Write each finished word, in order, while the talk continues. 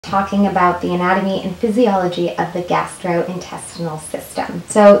Talking about the anatomy and physiology of the gastrointestinal system.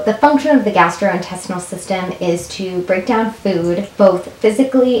 So the function of the gastrointestinal system is to break down food both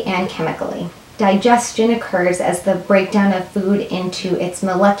physically and chemically. Digestion occurs as the breakdown of food into its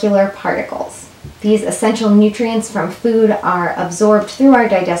molecular particles. These essential nutrients from food are absorbed through our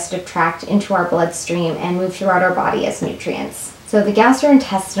digestive tract into our bloodstream and move throughout our body as nutrients. So the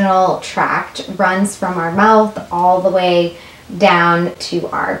gastrointestinal tract runs from our mouth all the way down to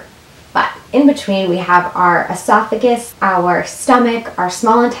our butt. In between, we have our esophagus, our stomach, our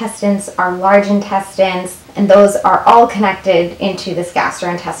small intestines, our large intestines, and those are all connected into this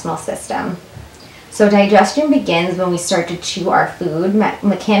gastrointestinal system. So digestion begins when we start to chew our food.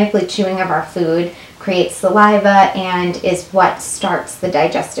 Mechanically chewing of our food creates saliva and is what starts the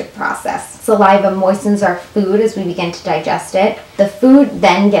digestive process. Saliva moistens our food as we begin to digest it. The food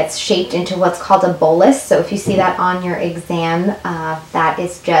then gets shaped into what's called a bolus. So if you see that on your exam, that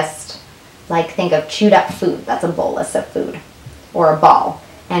is just like, think of chewed up food. That's a bolus of food, or a ball,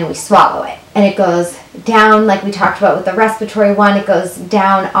 and we swallow it. And it goes down, like we talked about with the respiratory one, it goes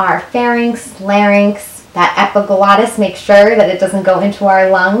down our pharynx, larynx, that epiglottis, make sure that it doesn't go into our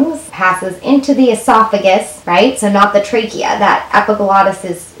lungs, passes into the esophagus, right? So not the trachea. That epiglottis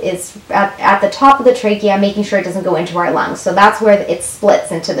is at the top of the trachea, making sure it doesn't go into our lungs. So that's where it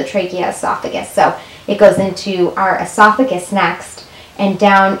splits into the trachea esophagus. So it goes into our esophagus next and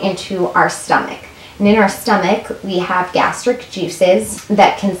down into our stomach. And in our stomach, we have gastric juices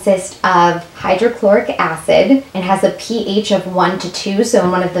that consist of hydrochloric acid and has a pH of 1 to 2. So in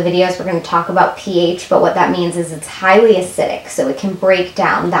one of the videos, we're going to talk about pH, but what that means is it's highly acidic, so it can break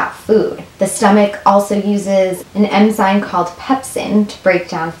down that food. The stomach also uses an enzyme called pepsin to break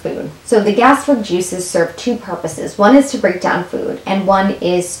down food. So the gastric juices serve two purposes. One is to break down food, and one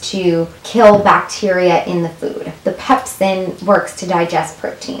is to kill bacteria in the food. The pepsin works to digest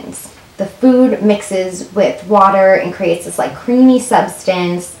proteins. The food mixes with water and creates this like creamy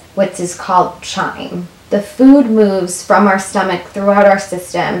substance, which is called chyme. The food moves from our stomach throughout our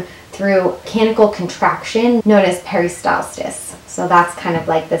system through mechanical contraction known as peristalsis. So that's kind of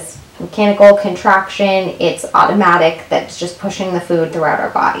like this mechanical contraction. It's automatic, that's just pushing the food throughout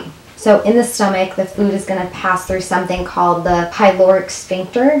our body. So in the stomach, the food is going to pass through something called the pyloric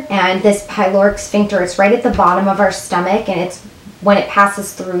sphincter. And this pyloric sphincter is right at the bottom of our stomach, and when it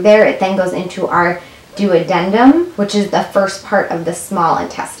passes through there, it then goes into our duodenum, which is the first part of the small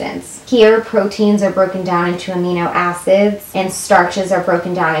intestines. Here, proteins are broken down into amino acids and starches are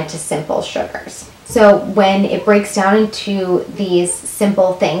broken down into simple sugars. So when it breaks down into these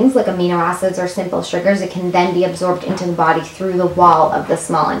simple things like amino acids or simple sugars, it can then be absorbed into the body through the wall of the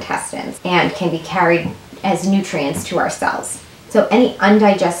small intestines and can be carried as nutrients to our cells. So any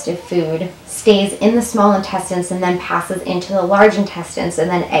undigested food stays in the small intestines and then passes into the large intestines and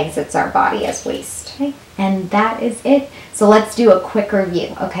then exits our body as waste. Okay? And that is it. So let's do a quick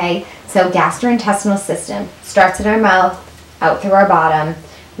review, okay? So gastrointestinal system starts in our mouth, out through our bottom.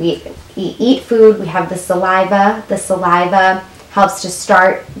 We eat food, we have the saliva. The saliva helps to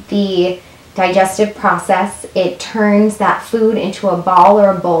start the digestive process. It turns that food into a ball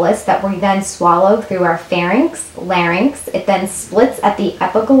or a bolus that we then swallow through our pharynx, larynx. It then splits at the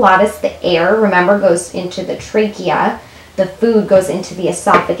epiglottis. The air, remember, goes into the trachea. The food goes into the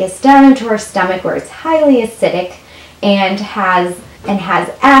esophagus, down into our stomach where it's highly acidic and has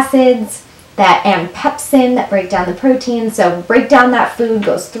acids and pepsin that break down the proteins. So break down that food,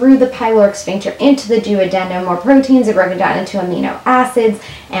 goes through the pyloric sphincter into the duodenum. More proteins are broken down into amino acids,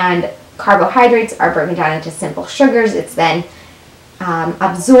 and carbohydrates are broken down into simple sugars. It's then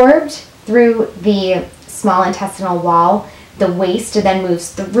absorbed through the small intestinal wall. The waste then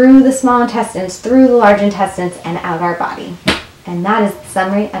moves through the small intestines, through the large intestines, and out our body. And that is the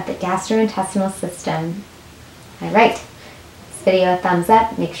summary of the gastrointestinal system. All right. This video a thumbs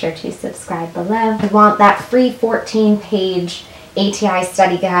up. Make sure to subscribe below. If you want that free 14-page ATI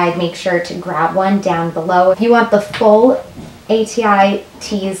study guide, make sure to grab one down below. If you want the full ATI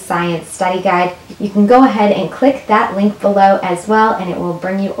TEAS Science Study Guide, you can go ahead and click that link below as well, and it will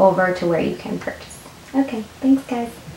bring you over to where you can purchase. Okay, thanks guys.